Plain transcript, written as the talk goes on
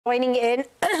Joining in,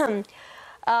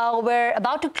 we're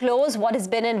about to close what has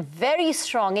been a very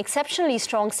strong, exceptionally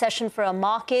strong session for our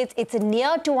markets. It's a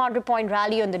near 200-point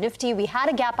rally on the Nifty. We had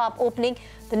a gap-up opening.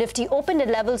 The Nifty opened at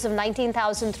levels of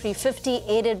 19,350,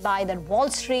 aided by that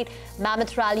Wall Street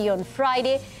mammoth rally on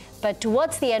Friday. But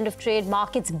towards the end of trade,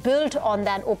 markets built on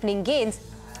that opening gains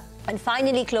and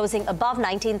finally closing above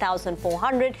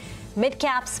 19,400.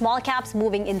 Mid-caps, small-caps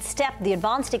moving in step. The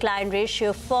advanced decline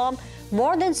ratio firm.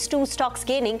 More than 2 stocks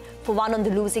gaining for one on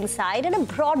the losing side, and a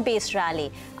broad-based rally.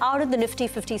 Out of the Nifty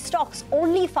 50 stocks,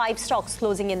 only 5 stocks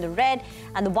closing in the red,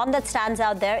 and the one that stands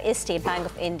out there is State Bank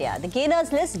of India. The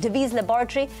gainers list, Divis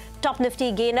Laboratories, top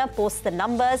Nifty gainer, posts the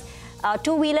numbers.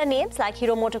 Two-wheeler names like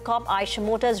MotoCorp, Eicher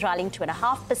Motors rallying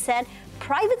 2.5%.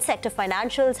 Private sector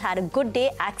financials had a good day.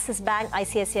 Axis Bank,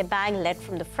 ICICI Bank led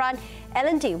from the front.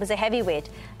 L&T was a heavyweight,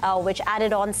 which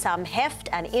added on some heft,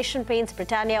 and Asian Paints,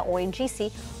 Britannia,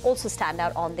 ONGC also stand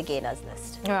out on the gainers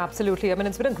list. Yeah, absolutely. I mean,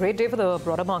 it's been a great day for the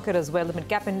broader market as well. The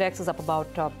mid-cap index is up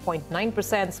about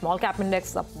 0.9%. Small-cap index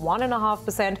is up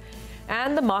 1.5%.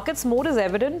 And the market's mood is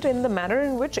evident in the manner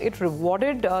in which it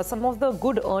rewarded some of the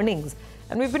good earnings.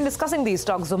 And we've been discussing these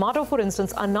stocks. Zomato, for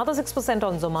instance, another 6%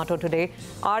 on Zomato today.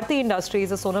 Aarti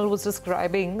Industries, as Sonal was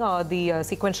describing, the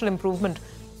sequential improvement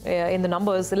in the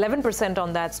numbers, 11%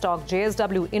 on that stock.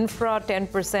 JSW Infra,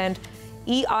 10%.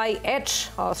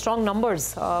 EIH, strong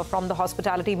numbers from the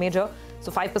hospitality major.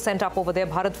 So 5% up over there.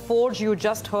 Bharat Forge, you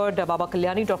just heard Baba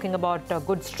Kalyani talking about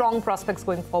good, strong prospects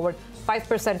going forward.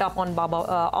 5% up on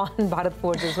Bharat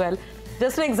Forge as well.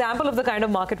 Just an example of the kind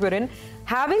of market we're in.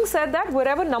 Having said that,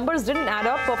 wherever numbers didn't add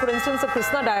up, for instance,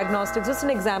 Krishna Diagnostics, just an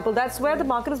example, that's where the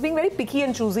market is being very picky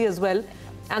and choosy as well.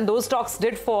 And those stocks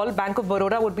did fall. Bank of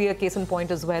Baroda would be a case in point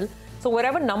as well. So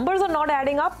wherever numbers are not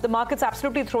adding up, the market's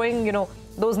absolutely throwing,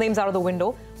 those names out of the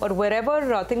window. But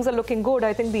wherever things are looking good,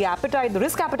 I think the appetite, the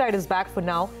risk appetite is back for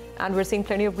now. And we're seeing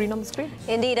plenty of green on the screen.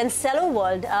 Indeed. And Cello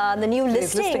World, the new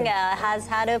listing has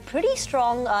had a pretty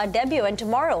strong debut. And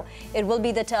tomorrow, it will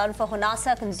be the turn for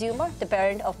Honasa Consumer, the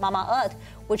parent of Mama Earth,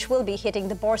 which will be hitting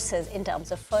the bourses in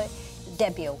terms of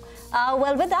debut.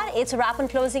 Well, with that, it's a wrap and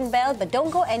closing bell. But don't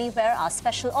go anywhere. Our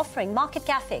special offering, Market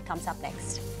Cafe, comes up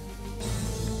next.